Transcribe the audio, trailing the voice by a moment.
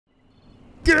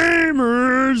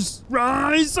gamers,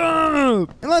 rise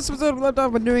up! And last episode we left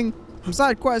off with doing some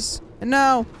side quests, and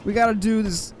now we gotta do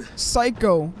this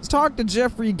psycho. Let's talk to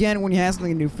Jeffrey again when he has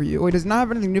something new for you. Wait, does he not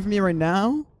have anything new for me right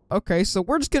now? Okay, so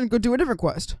we're just gonna go do a different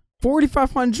quest.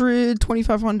 4,500,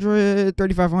 2,500,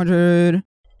 3,500.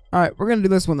 Alright, we're gonna do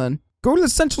this one then. Go to the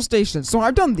central station. So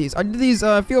I've done these. I did these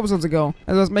a few episodes ago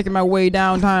as I was making my way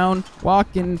downtown,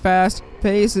 walking fast,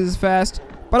 pace is fast.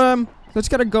 But so I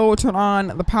just gotta go turn on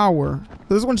the power.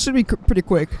 So this one should be pretty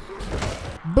quick.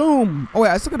 Boom. Oh wait,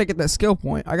 I still gotta get that skill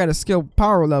point. I got a skill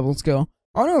power level skill.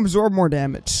 I want to absorb more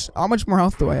damage. How much more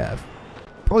health do I have?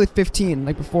 Probably 15,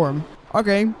 like before.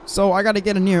 Okay, so I gotta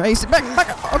get in here. Hey, sit back.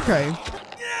 Okay.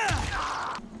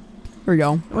 Here we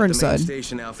go. We're inside. The main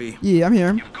station, Alfie. Yeah, I'm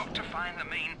here. You've got to find the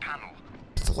main panel.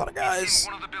 There's a lot of guys. It's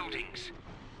in one of the buildings.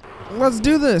 Let's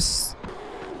do this.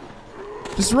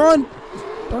 Just run.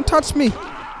 Don't touch me.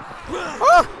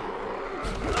 Ah!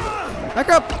 Back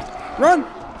up. Run.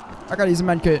 I gotta use a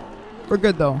med kit. We're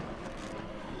good though.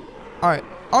 Alright.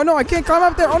 Oh no, I can't climb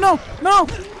up there. Oh no. No.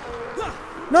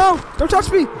 No. Don't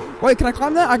touch me. Wait, can I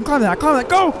climb that? I can climb that. I climb that.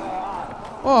 Go.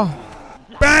 Oh.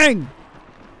 Bang.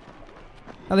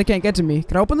 Now they can't get to me.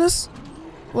 Can I open this?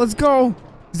 Let's go.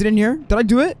 Is it in here? Did I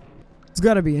do it? It's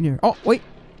gotta be in here. Oh, wait.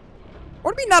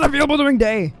 What do you mean not available during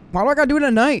day? Why do I gotta do it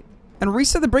at night? And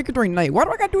reset the breaker during night. Why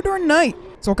do I gotta do it during night?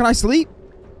 So can I sleep?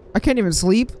 I can't even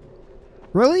sleep.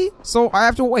 Really? So I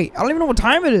have to wait. I don't even know what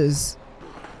time it is.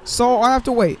 So I have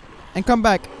to wait and come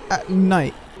back at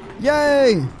night.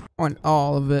 Yay! On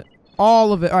all of it.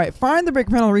 All of it. Alright, find the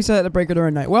breaker panel, reset the breaker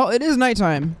during night. Well, it is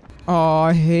nighttime. Oh,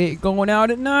 I hate going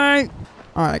out at night.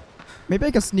 Alright, maybe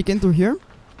I can sneak in through here.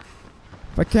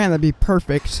 If I can, that'd be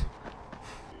perfect.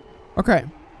 Okay.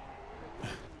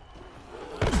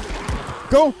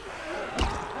 Go!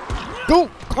 Go!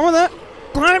 Climb on that!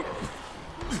 Climb!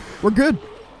 We're good.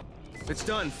 It's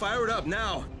done. Fire it up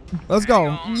now. Let's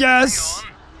go. Hang on, Yes!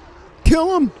 hang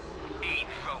Kill him! 8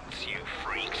 volts, you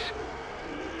freaks.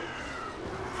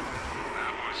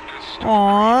 That was good stuff.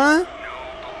 Aww. No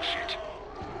bullshit.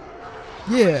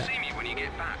 Yeah. See me when you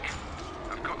get back.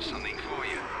 I've got something for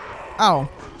you. Ow.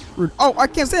 Rude. Oh, I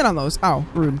can't stand on those. Ow.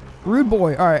 Rude. Rude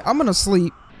boy. Alright, I'm gonna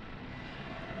sleep.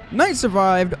 Night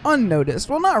survived unnoticed.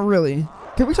 Well, not really.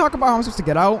 Can we talk about how I'm supposed to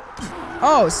get out?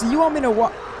 Oh, so you want me to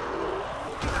what?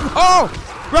 Oh!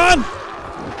 Run!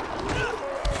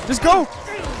 Just go!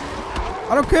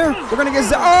 I don't care. We're gonna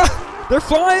get oh! They're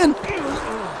flying!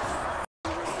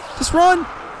 Just run!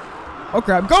 Oh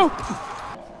crap, go!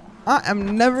 I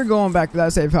am never going back to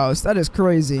that safe house. That is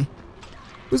crazy.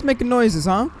 Who's making noises,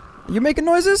 huh? You making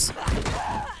noises?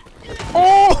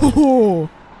 Oh!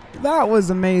 That was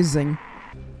amazing.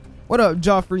 What up,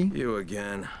 Joffrey? You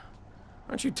again.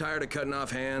 Aren't you tired of cutting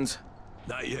off hands?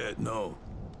 Not yet, no.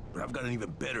 But I've got an even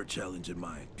better challenge in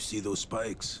mind. You see those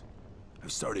spikes?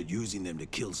 I've started using them to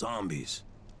kill zombies.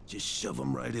 Just shove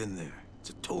them right in there. It's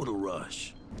a total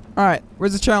rush. Alright,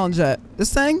 where's the challenge at?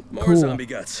 This thing? More Cool. zombie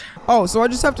guts. Oh, so I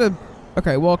just have to...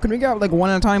 Okay, well, can we get like one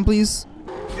at a time, please?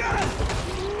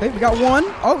 Okay, we got one.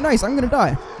 Oh, nice. I'm gonna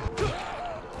die.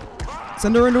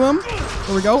 Send her into him.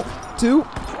 There we go. 2.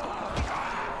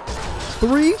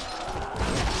 3.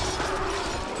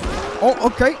 Oh,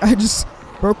 okay. I just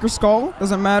broke her skull.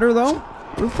 Doesn't matter, though.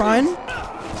 We're fine.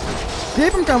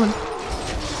 Keep him coming.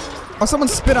 Oh, someone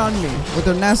spit on me with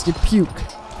their nasty puke.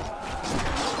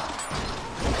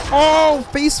 Oh,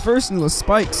 face first into the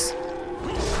spikes.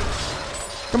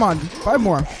 Come on. 5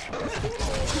 more.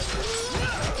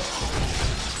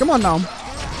 Come on now.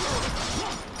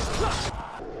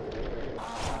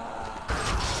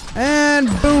 And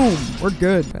boom. We're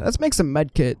good. Let's make some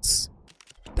med kits.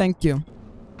 Thank you.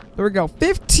 There we go.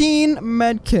 15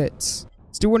 med kits.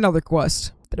 Let's do another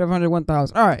quest.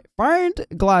 1,000. Alright. Find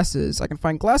glasses. I can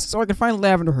find glasses or I can find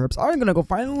lavender herbs. I'm gonna go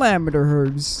find lavender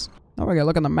herbs. Now I gotta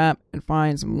look on the map and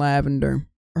find some lavender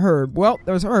herb. Well,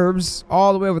 there's herbs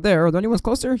all the way over there. Are there anyone's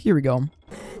closer? Here we go.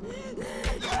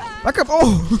 Back up.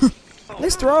 Oh!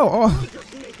 Nice throw. Oh.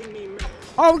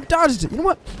 Oh, we dodged it. You know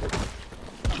what?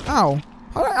 Ow.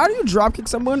 How do you drop kick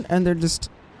someone and they're just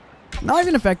not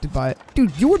even affected by it?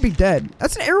 Dude, you would be dead.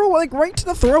 That's an arrow like right to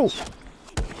the throat.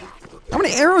 How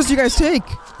many arrows do you guys take?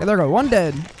 Okay, there we go. 1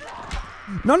 dead.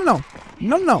 No, no, no.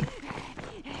 No, no, no.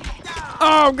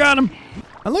 Oh, got him.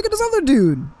 And look at this other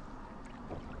dude.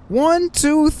 1,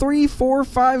 2, 3, 4,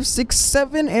 5, 6,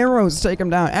 7 arrows to take him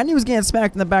down. And he was getting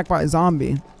smacked in the back by a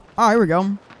zombie. Oh, here we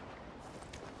go.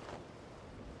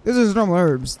 These are normal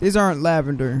herbs. These aren't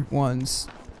lavender ones.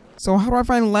 So how do I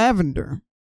find lavender?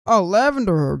 Oh,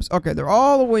 lavender herbs. Okay, they're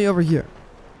all the way over here.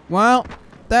 Well,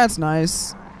 that's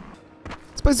nice.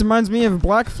 This place reminds me of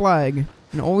Black Flag.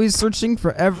 And always searching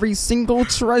for every single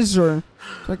treasure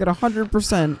so I get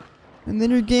 100%. And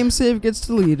then your game save gets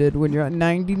deleted when you're at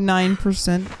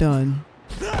 99% done.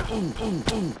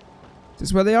 Is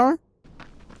this where they are?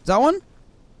 Is that one?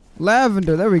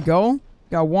 Lavender, there we go.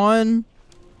 Got one.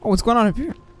 Oh, what's going on up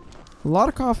here? A lot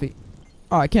of coffee.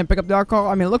 Oh, I can't pick up the alcohol.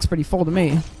 I mean, it looks pretty full to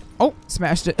me. Oh,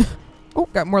 smashed it. Oh,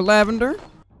 got more lavender.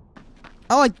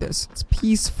 I like this. It's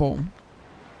peaceful.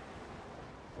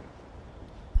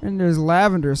 And there's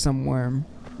lavender somewhere.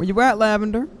 Where you at,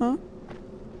 lavender? Huh?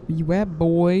 Where you at,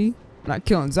 boy? Not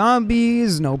killing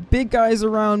zombies. No big guys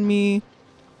around me.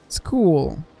 It's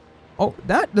cool. Oh,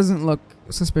 that doesn't look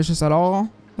suspicious at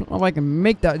all. I don't know if I can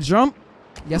make that jump.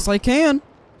 Yes, I can.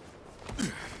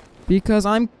 Because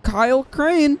I'm Kyle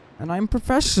Crane. And I'm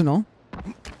professional.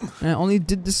 And I only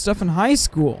did this stuff in high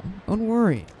school. Don't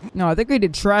worry. No, I think I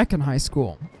did track in high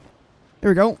school.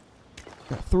 There we go.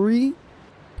 Got 3.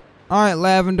 Alright,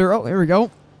 lavender. Oh, here we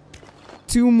go.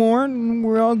 2 more. And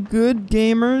we're all good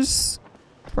gamers.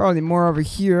 Probably more over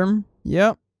here.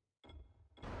 Yep.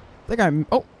 I think I'm...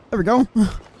 Oh, there we go. I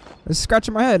was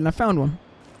scratching my head and I found one.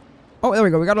 Oh, there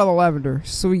we go. We got all the lavender.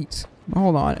 Sweet.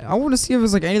 Hold on. I want to see if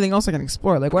there's like anything else I can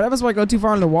explore. Like, what happens if I go too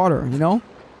far in the water, you know?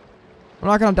 I'm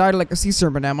not gonna die to like a sea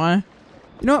serpent, am I? You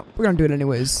know what? We're gonna do it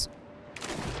anyways.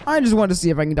 I just want to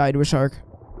see if I can die to a shark.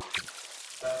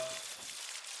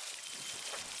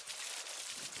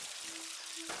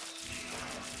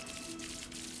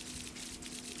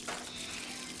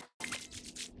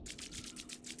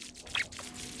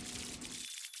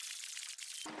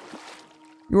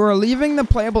 You are leaving the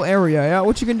playable area. Yeah,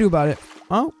 what you can do about it?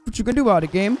 Huh? What you can do about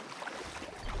it, game?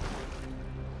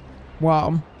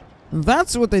 Wow.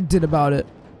 That's what they did about it.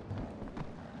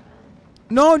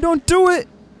 No, don't do it!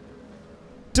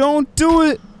 Don't do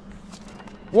it!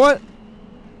 What?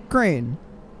 Crane.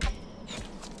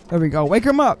 There we go. Wake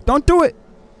him up. Don't do it!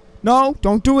 No,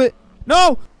 don't do it.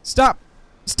 No! Stop!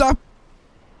 Stop!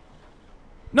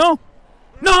 No!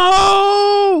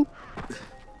 No!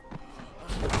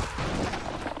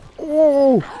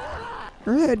 Whoa!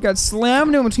 Her head got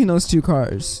slammed in between those 2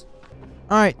 cars.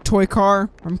 Alright, toy car.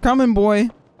 I'm coming, boy.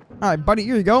 Alright, buddy,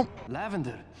 here you go.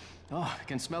 Lavender. Oh, I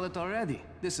can smell it already.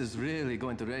 This is really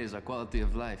going to raise our quality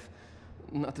of life.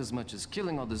 Not as much as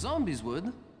killing all the zombies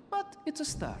would, but it's a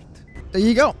start. There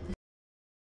you go.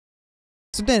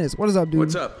 So Dennis, what is up, dude?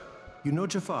 What's up? You know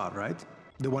Jafar, right?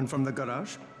 The one from the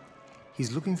garage?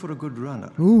 He's looking for a good runner.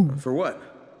 Ooh. For what?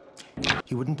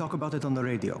 He wouldn't talk about it on the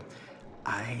radio.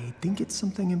 I think it's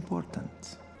something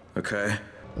important. Okay.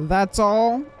 That's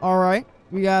all. Alright,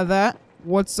 we got that.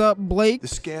 What's up, Blake? The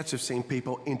scouts have seen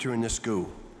people entering the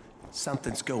school.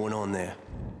 Something's going on there.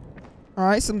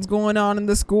 Alright, something's going on in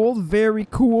the school. Very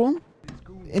cool.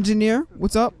 Engineer,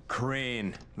 what's up?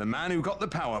 Crane, the man who got the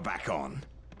power back on.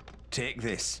 Take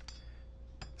this.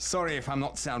 Sorry if I'm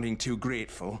not sounding too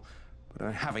grateful, but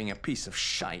I'm having a piece of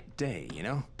shite day, you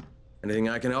know? Anything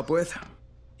I can help with?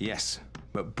 Yes,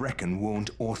 but Brecken won't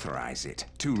authorize it.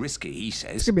 Too risky, he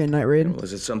says. This could be a night raid. Well,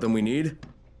 is it something we need?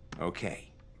 Okay.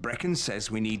 Brecken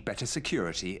says we need better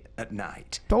security at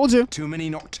night. Told you. Too many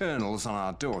nocturnals on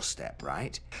our doorstep,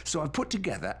 right? So I've put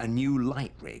together a new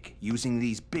light rig using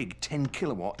these big 10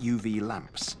 kilowatt UV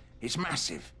lamps. It's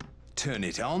massive. Turn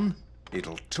it on,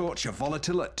 it'll torch a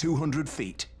volatile at 200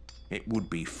 feet. It would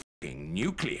be f***ing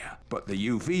nuclear, but the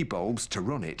UV bulbs to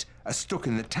run it are stuck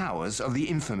in the towers of the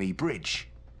Infamy Bridge.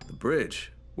 The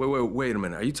bridge? Wait a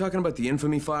minute. Are you talking about the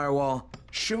Infamy firewall?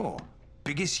 Sure.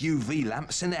 Biggest UV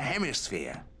lamps in the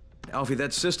hemisphere. Alfie,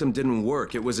 that system didn't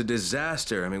work. It was a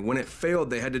disaster. I mean, when it failed,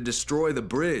 they had to destroy the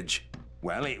bridge.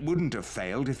 Well, it wouldn't have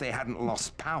failed if they hadn't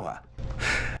lost power.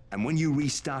 And when you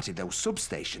restarted those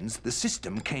substations, the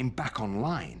system came back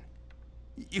online.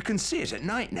 You can see it at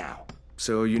night now.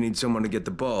 So you need someone to get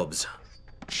the bulbs.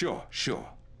 Sure.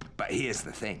 But here's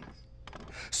the thing.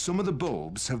 Some of the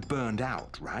bulbs have burned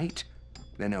out, right?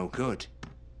 They're no good.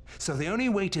 So the only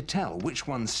way to tell which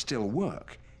ones still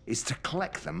work is to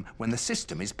collect them when the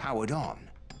system is powered on.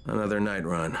 Another night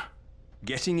run.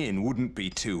 Getting in wouldn't be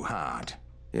too hard.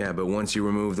 Yeah, but once you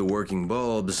remove the working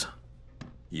bulbs...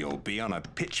 You'll be on a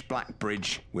pitch-black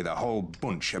bridge with a whole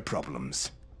bunch of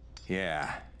problems.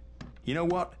 Yeah. You know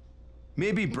what?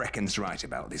 Maybe Brecken's right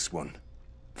about this one.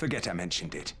 Forget I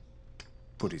mentioned it.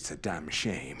 But it's a damn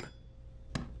shame.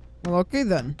 Well, okay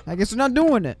then. I guess we're not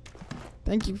doing it.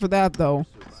 Thank you for that, though.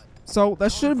 So,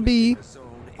 that should be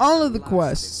all of the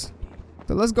quests.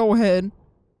 So, let's go ahead.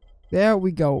 There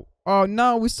we go. Oh,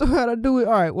 no, we still gotta do it.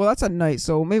 Alright, well, that's at night,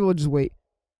 so maybe we'll just wait.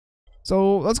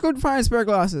 So, let's go find spare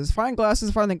glasses. Find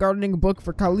glasses, find the gardening book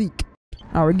for Khalik.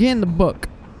 Alright, we're getting the book.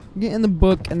 Getting the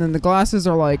book, and then the glasses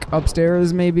are, like,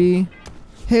 upstairs, maybe.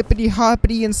 hippity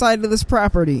hoppity inside of this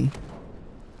property.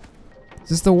 Is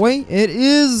this the way? It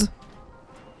is.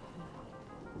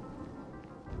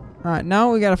 Alright,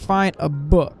 now we gotta find a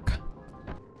book.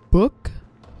 Book?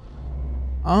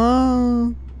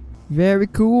 Very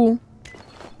cool.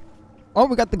 Oh,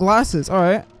 we got the glasses.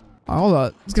 Alright. Oh, hold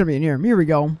on. It's gonna be in here. Here we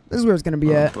go. This is where it's gonna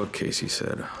be at. Bookcase, he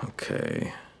said.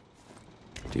 Okay.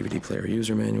 DVD player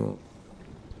user manual.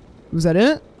 Was that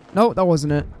it? No, that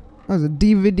wasn't it. That was a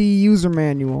DVD user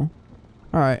manual.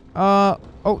 Alright. Oh,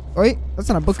 wait. That's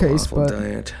not a bookcase, Falafel but...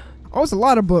 diet. Oh, it's a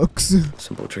lot of books.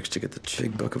 Simple tricks to get the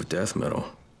big book of death metal.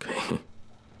 Okay.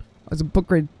 There's a book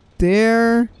right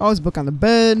there. Oh, there's a book on the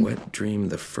bed. Wet Dream,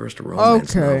 the first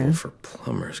romance Okay. novel for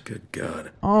plumbers. Good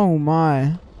God. Oh,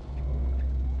 my.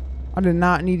 I did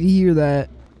not need to hear that.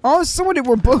 Oh, so many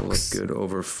more Look books. good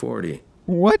over 40.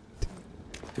 What?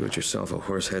 Do it yourself, a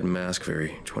horse head mask,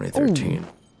 very 2013.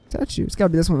 Statue. It's gotta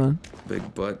be this one then.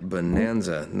 Big butt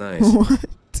bonanza. Nice.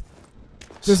 What?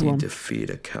 This Seed one. to feed,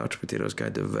 a couch potatoes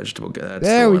guide to vegetable. That's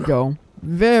There the we one. go.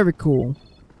 Very cool.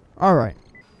 Alright.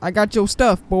 I got your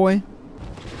stuff, boy.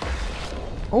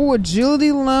 Oh,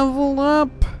 agility level up.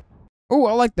 Oh,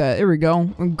 I like that. Here we go.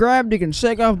 When grabbed, you can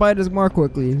shake off biters more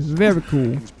quickly. Very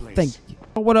cool. Thank you.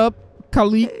 What up,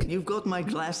 Khalik? You've got my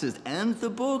glasses and the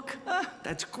book? Ah,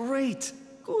 that's great.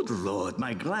 Good lord,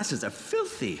 my glasses are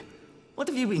filthy. What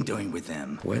have you been doing with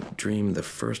them? Wet Dream, the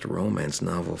first romance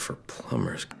novel for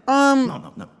plumbers.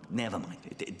 No, never mind.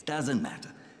 It doesn't matter.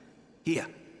 Here,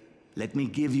 let me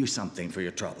give you something for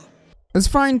your trouble. Let's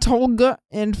find Tolga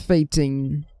and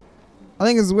Fating. I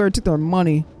think this is where it took their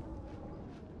money.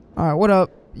 Alright, what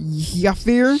up,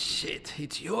 Yafir? Shit,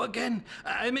 it's you again?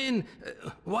 I mean,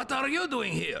 what are you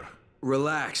doing here?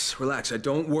 Relax, relax. I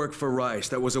don't work for Rice.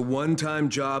 That was a one-time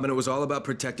job, and it was all about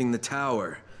protecting the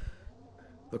tower.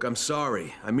 Look, I'm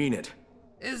sorry. I mean it.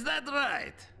 Is that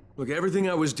right? Look, everything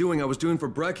I was doing for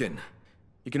Brecken.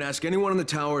 You can ask anyone in the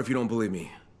tower if you don't believe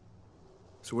me.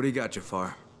 So what do you got,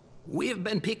 Jafar? We've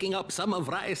been picking up some of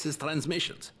Rice's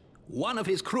transmissions. One of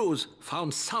his crews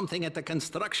found something at the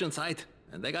construction site,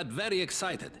 and they got very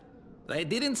excited. They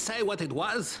didn't say what it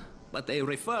was, but they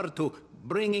referred to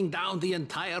bringing down the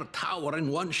entire tower in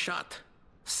one shot.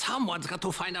 Someone's got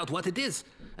to find out what it is,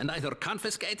 and either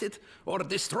confiscate it or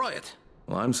destroy it.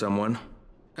 Well, I'm someone.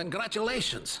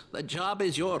 Congratulations, the job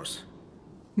is yours.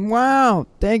 Wow,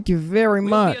 thank you very We'll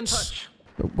much. be in touch.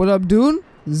 What up, dude?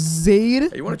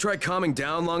 Zaid? Hey, you want to try calming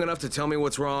down long enough to tell me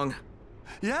what's wrong?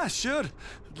 Yeah, sure.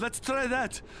 Let's try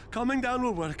that. Calming down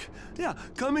will work. Yeah,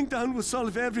 calming down will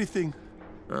solve everything.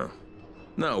 Oh.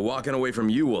 No, walking away from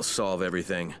you will solve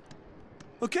everything.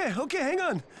 Okay, hang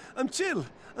on. I'm chill,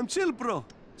 bro.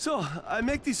 So, I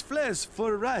make these flares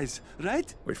for Rise,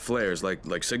 right? Wait, flares?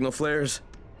 Like signal flares?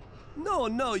 No,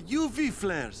 UV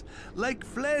flares. Like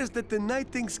flares that the night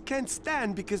things can't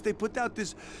stand because they put out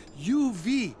this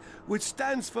UV, which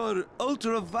stands for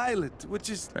ultraviolet,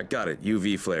 which is... I got it.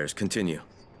 UV flares. Continue.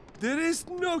 There is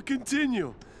no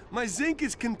continue. My zinc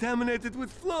is contaminated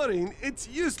with fluorine. It's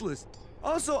useless.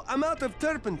 Also, I'm out of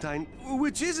turpentine,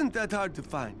 which isn't that hard to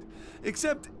find.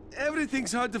 Except,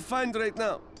 everything's hard to find right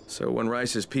now. So when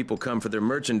Rice's people come for their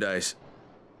merchandise...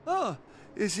 Oh,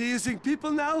 is he using people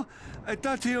now? I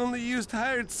thought he only used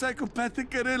hired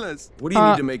psychopathic gorillas. What do you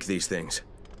need to make these things?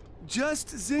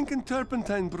 Just zinc and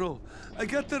turpentine, bro. I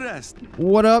got the rest.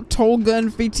 What up, Tolga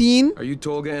and Fatin? Are you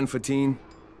Tolga and Fatin?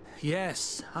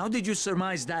 Yes. How did you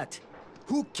surmise that?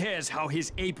 Who cares how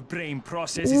his ape brain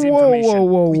processes Whoa, information?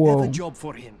 We have whoa. a job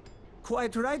for him.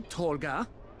 Quite right, Tolga.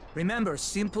 Remember,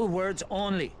 simple words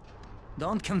only.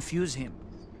 Don't confuse him.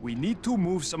 We need to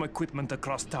move some equipment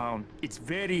across town. It's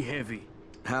very heavy.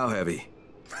 How heavy?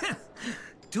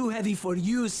 Too heavy for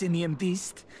you, Simian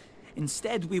Beast.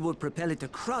 Instead, we will propel it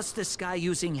across the sky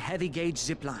using heavy-gauge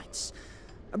zip lines.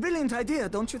 A brilliant idea,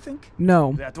 don't you think?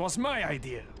 No. That was my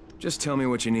idea. Just tell me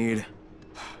what you need.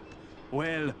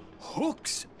 Well,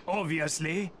 hooks,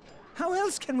 obviously. How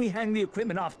else can we hang the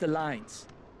equipment off the lines?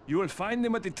 You will find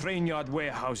them at the train yard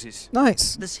warehouses.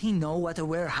 Nice. Does he know what a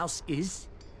warehouse is?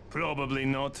 Probably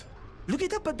not. Look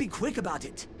it up, but be quick about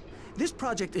it. This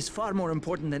project is far more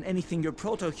important than anything your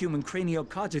proto-human cranial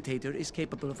cogitator is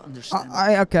capable of understanding.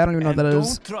 Okay, I don't even know what that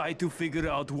is. Don't try to figure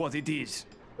out what it is.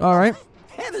 Alright.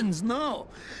 Heavens, no!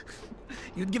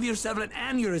 You'd give yourself an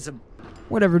aneurysm.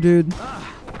 Whatever, dude.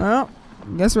 Well,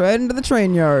 guess we're heading to the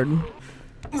train yard.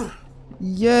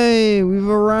 Yay, we've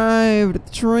arrived at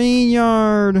the train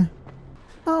yard.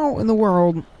 How in the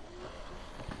world?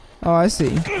 Oh, I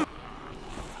see.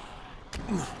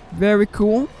 Very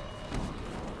cool.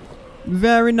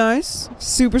 Very nice.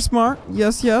 Super smart.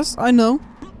 Yes, I know.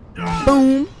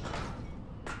 Boom.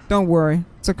 Don't worry.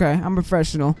 It's okay. I'm a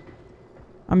professional.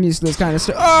 I'm used to this kind of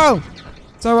stuff. Oh!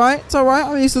 It's alright. It's alright.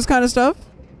 I'm used to this kind of stuff.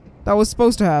 That was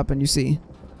supposed to happen, you see.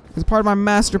 It's part of my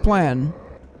master plan.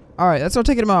 Alright, let's start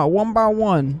taking them out one by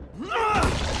one.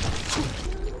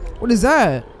 What is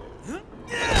that?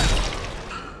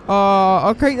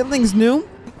 Okay, that thing's new.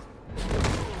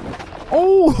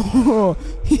 Oh!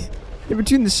 In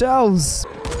between the shelves.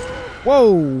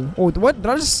 Whoa. Oh, what?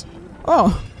 Did I just...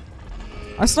 Oh.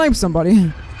 I sniped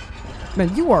somebody.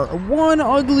 Man, you are one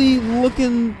ugly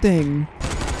looking thing.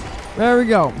 There we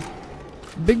go.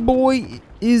 Big boy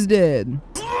is dead.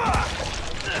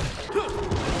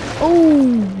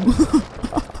 Oh!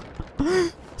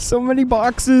 So many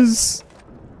boxes.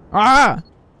 Ah!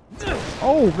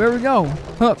 Oh, there we go.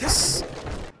 Hooks.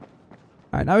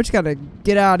 Alright, now we just gotta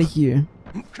get out of here.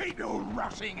 Keep your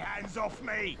rushing hands off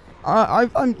me!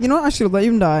 You know what? I should have let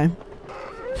him die.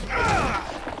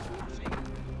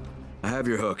 I have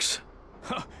your hooks.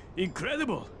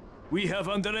 Incredible! We have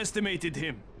underestimated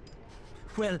him.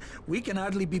 Well, we can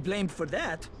hardly be blamed for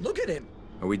that. Look at him.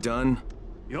 Are we done?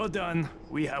 You're done.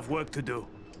 We have work to do.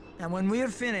 And when we're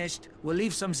finished, we'll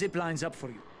leave some zip lines up for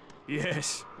you.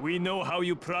 Yes, we know how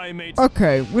you primates...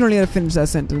 Okay, we don't need to finish that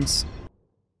sentence.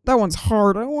 That one's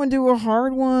hard. I want to do a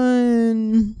hard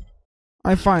one.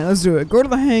 Alright, fine. Let's do it. Go to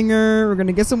the hangar. We're going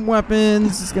to get some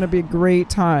weapons. It's going to be a great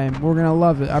time. We're going to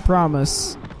love it. I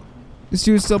promise. This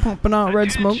dude's still pumping out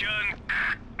red smoke.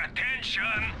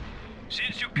 Attention!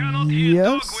 Since you cannot hear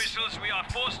dog whistles, we are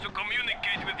forced to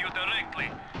communicate with you directly.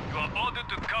 You are ordered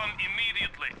to come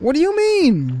immediately. What do you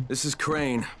mean? This is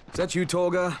Crane. Is that you,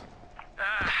 Tolga?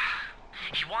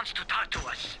 He wants to talk to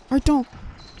us. I don't.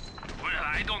 Well,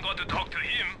 I don't want to talk to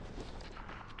him.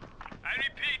 I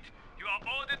repeat, you are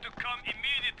ordered to come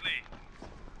immediately.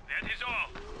 That is all.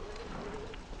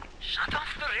 Shut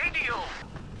off the radio.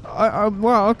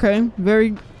 Well, okay.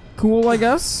 Very cool, I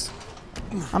guess.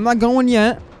 I'm not going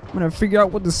yet. I'm gonna figure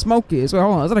out what the smoke is. Wait,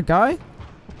 hold on. Is that a guy?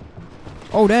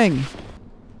 Oh, dang.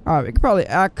 Alright, we could probably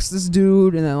axe this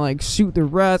dude and then, like, shoot the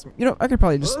rest. You know, I could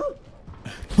probably just...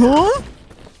 Huh?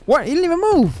 What? He didn't even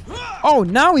move. Oh,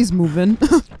 now he's moving.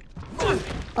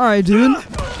 Alright, dude.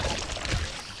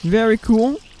 Very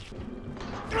cool.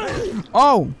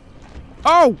 Oh.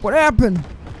 Oh, what happened?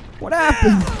 What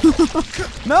happened?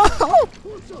 No.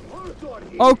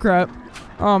 Oh, crap.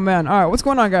 Oh, man. Alright, what's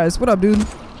going on, guys? What up, dude?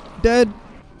 Dead?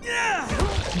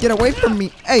 Get away from me.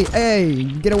 Hey, hey.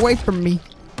 Get away from me.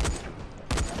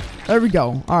 There we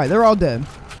go. Alright, they're all dead.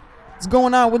 What's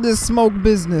going on with this smoke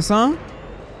business, huh?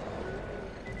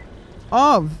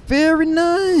 Oh, very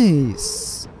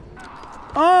nice.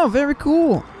 Oh, very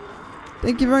cool.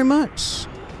 Thank you very much.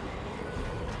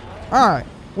 Alright.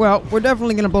 Well, we're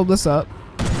definitely going to blow this up.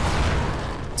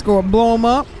 Let's go and blow them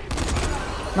up.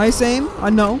 Nice aim. I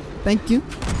know. Thank you.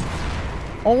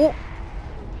 Oh.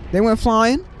 They went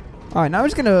flying. Alright, now we're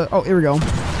just going to... Oh, here we go.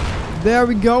 There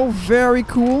we go. Very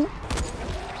cool.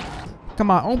 Come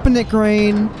on. Open it,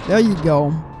 Crane. There you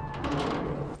go.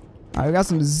 Alright, we got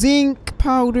some zinc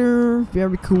powder.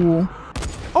 Very cool.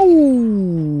 Oh!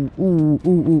 Ooh, ooh, ooh,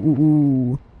 ooh,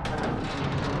 ooh.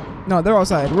 No, they're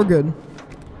outside. We're good.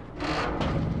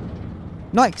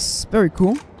 Nice. Very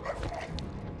cool.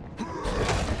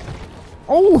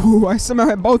 Oh, I somehow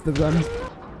hit both of them.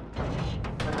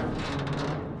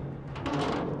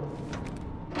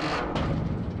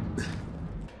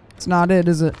 It's not it,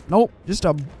 is it? Nope. Just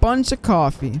a bunch of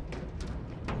coffee.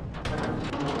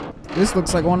 This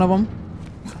looks like one of them.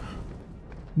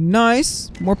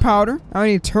 Nice. More powder. I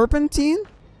need turpentine.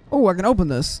 Oh, I can open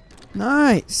this.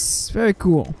 Nice. Very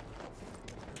cool.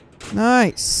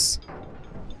 Nice.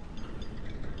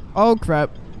 Oh,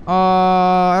 crap.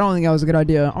 I don't think that was a good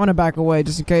idea. I'm gonna back away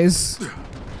just in case.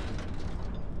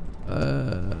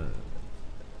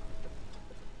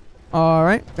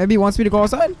 Alright. Maybe he wants me to go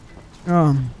outside?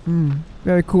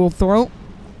 Very cool throat.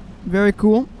 Very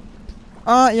cool.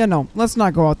 Yeah, no. Let's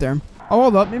not go out there. Oh,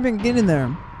 hold up. Maybe I can get in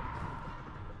there.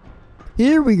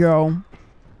 Here we go.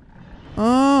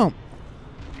 Oh.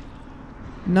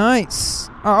 Nice.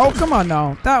 Oh, come on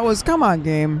now. That was... Come on,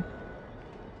 game.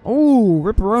 Oh,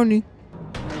 ripperoni.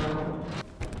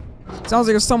 Sounds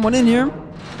like there's someone in here.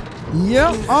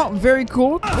 Yep. Oh, very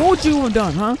cool. What would you have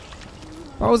done, huh?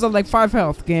 I was at like 5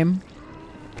 health, game.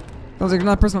 Sounds like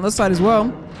another person on this side as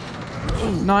well.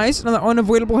 Nice. Another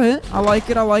unavoidable hit. I like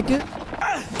it. I like it.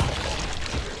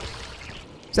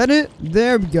 Is that it?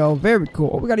 There we go. Very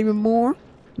cool. Oh, we got even more.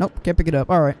 Nope. Can't pick it up.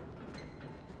 Alright.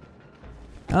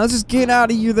 Now let's just get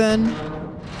out of here then.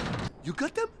 You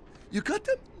got them? You got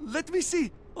them? Let me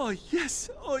see. Oh yes.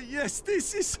 Oh yes.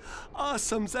 This is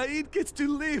awesome. Zaid gets to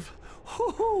live.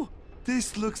 Oh,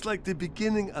 This looks like the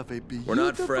beginning of a beautiful... We're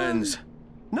not friends.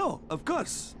 No, of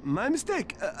course. My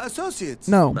mistake. Associates.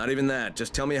 No. Not even that.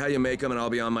 Just tell me how you make them and I'll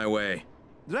be on my way.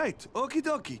 Right. Okie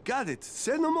dokie. Got it.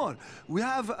 Say no more. We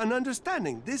have an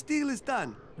understanding. This deal is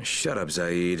done. Shut up,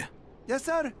 Zaid. Yes,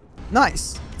 sir?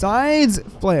 Nice. Sides,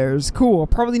 flares. Cool.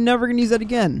 Probably never gonna use that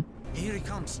again. Here he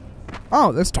comes.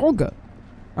 Oh, that's Tolga.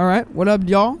 Alright, what up,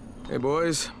 y'all? Hey,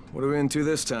 boys. What are we into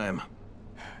this time?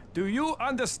 Do you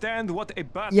understand what a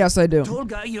bat... Yes, I do.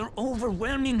 Tolga, you're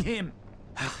overwhelming him.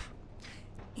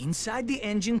 Inside the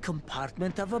engine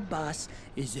compartment of a bus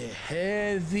is a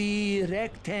heavy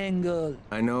rectangle.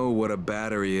 I know what a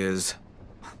battery is.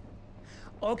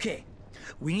 Okay,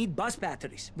 we need bus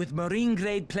batteries with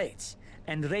marine-grade plates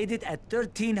and rated at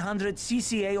 1300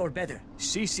 CCA or better.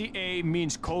 CCA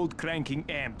means cold cranking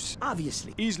amps.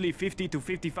 Obviously. Easily 50 to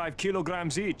 55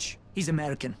 kilograms each. He's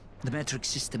American. The metric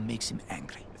system makes him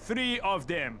angry. 3 of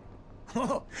them.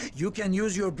 Oh, you can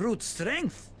use your brute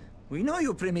strength. We know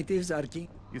you primitives, Arky.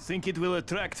 You think it will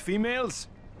attract females?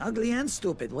 Ugly and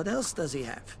stupid. What else does he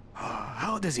have?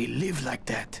 How does he live like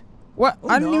that? What? Who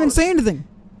I didn't even knows? say anything.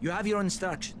 You have your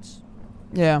instructions.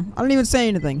 Yeah, I didn't even say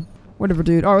anything. Whatever,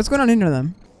 dude. Oh, what's going on into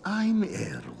them? I'm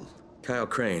Errol. Kyle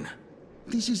Crane.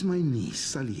 This is my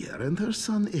niece, Salia, and her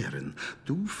son, Aaron.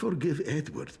 Do forgive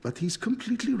Edward, but he's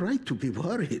completely right to be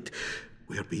worried.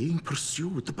 We're being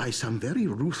pursued by some very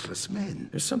ruthless men.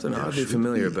 There's something There oddly should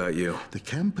familiar be. about you. The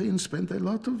campaign spent a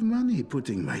lot of money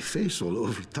putting my face all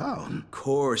over town. Of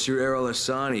course, you're Errol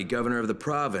Asani, governor of the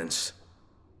province.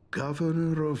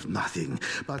 Governor of nothing,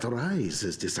 but Rise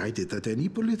has decided that any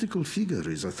political figure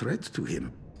is a threat to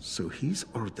him. So he's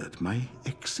ordered my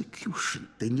execution.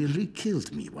 They nearly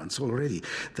killed me once already.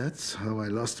 That's how I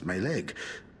lost my leg.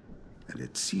 And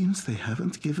it seems they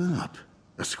haven't given up.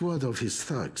 A squad of his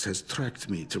thugs has tracked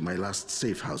me to my last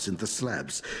safe house in the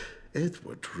slabs.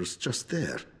 Edward was just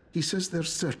there. He says they're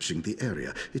searching the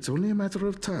area. It's only a matter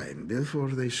of time before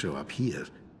they show up here.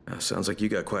 Sounds like you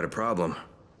got quite a problem.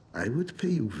 I would pay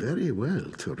you very well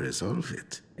to resolve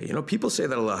it. You know, people say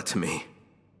that a lot to me.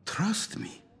 Trust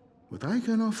me. What I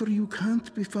can offer you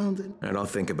can't be found in... And I'll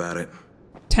think about it.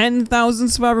 10,000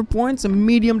 survivor points and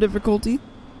medium difficulty.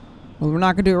 Well, we're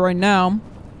not gonna do it right now.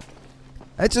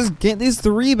 Let's just get these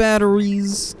 3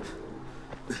 batteries.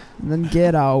 And then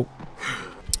get out.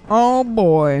 Oh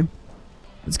boy.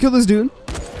 Let's kill this dude.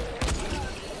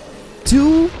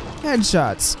 2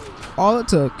 headshots. All it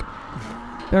took.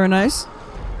 Very nice.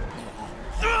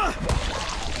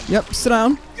 Yep, sit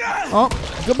down. Oh,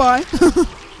 goodbye.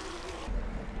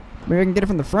 Maybe I can get it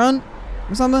from the front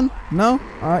or something? No?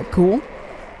 Alright, cool.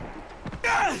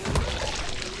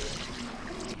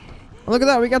 Look at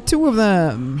that, we got 2 of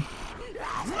them.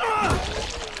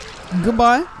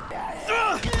 Goodbye.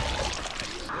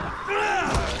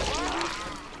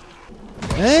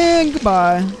 And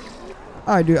goodbye.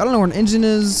 Alright, dude, I don't know where an engine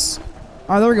is.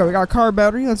 Alright, there we go. We got a car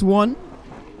battery. That's 1.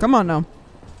 Come on now.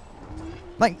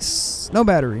 Nice. No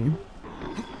battery.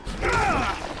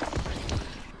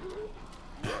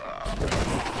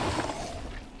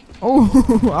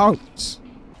 Oh, ouch.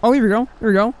 Oh, here we go. Here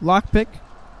we go. Lockpick.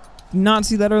 Did not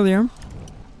see that earlier.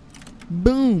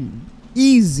 Boom.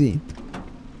 Easy.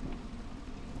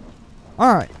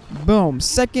 Alright. Boom.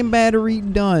 Second battery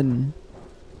done.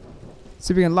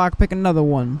 See if we can lockpick another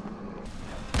one.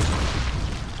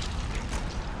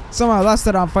 Somehow that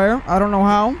set on fire. I don't know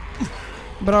how.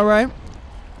 But alright.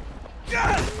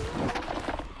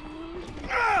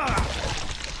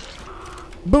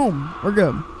 Boom. We're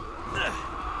good.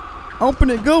 Open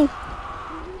it. Go.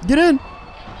 Get in.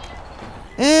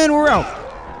 And we're out.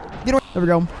 Get away. There we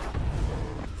go.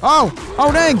 Oh.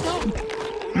 Oh, dang.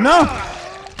 No.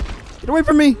 Get away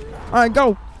from me. Alright,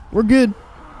 go. We're good.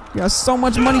 We got so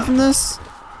much money from this.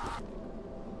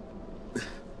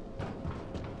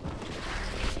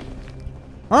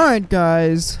 Alright,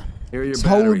 guys. Here are your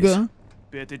batteries. Tolga.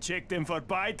 Better check them for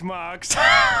bite marks.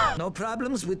 No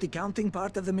problems with the counting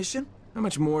part of the mission? How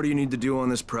much more do you need to do on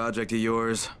this project of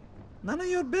yours? None of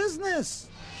your business.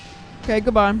 Okay,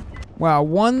 goodbye. Wow,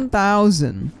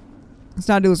 1,000. Let's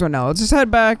not do this right now. Let's just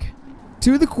head back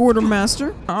to the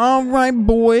quartermaster. Alright,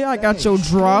 boy. I got your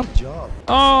drop.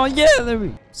 Oh, yeah. There we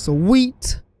go.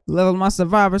 Sweet. Level my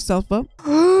survivor self up.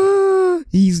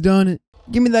 He's done it.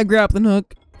 Give me that grappling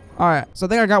hook. Alright, so I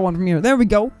think I got one from here. There we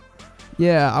go.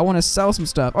 Yeah, I want to sell some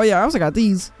stuff. Oh, yeah, I also got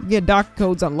these. You get dock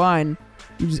codes online.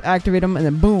 You just activate them and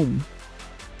then boom.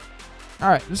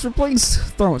 Alright, just replace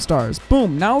throwing stars.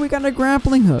 Boom, now we got a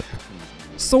grappling hook.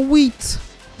 Sweet.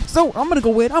 So, I'm gonna go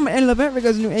with, I'm gonna end the event. If you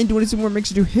guys are new and doing this more, make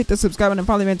sure to hit the subscribe button and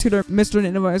follow me on Twitter, Mr.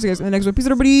 and see you guys in the next one. Peace,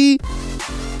 everybody.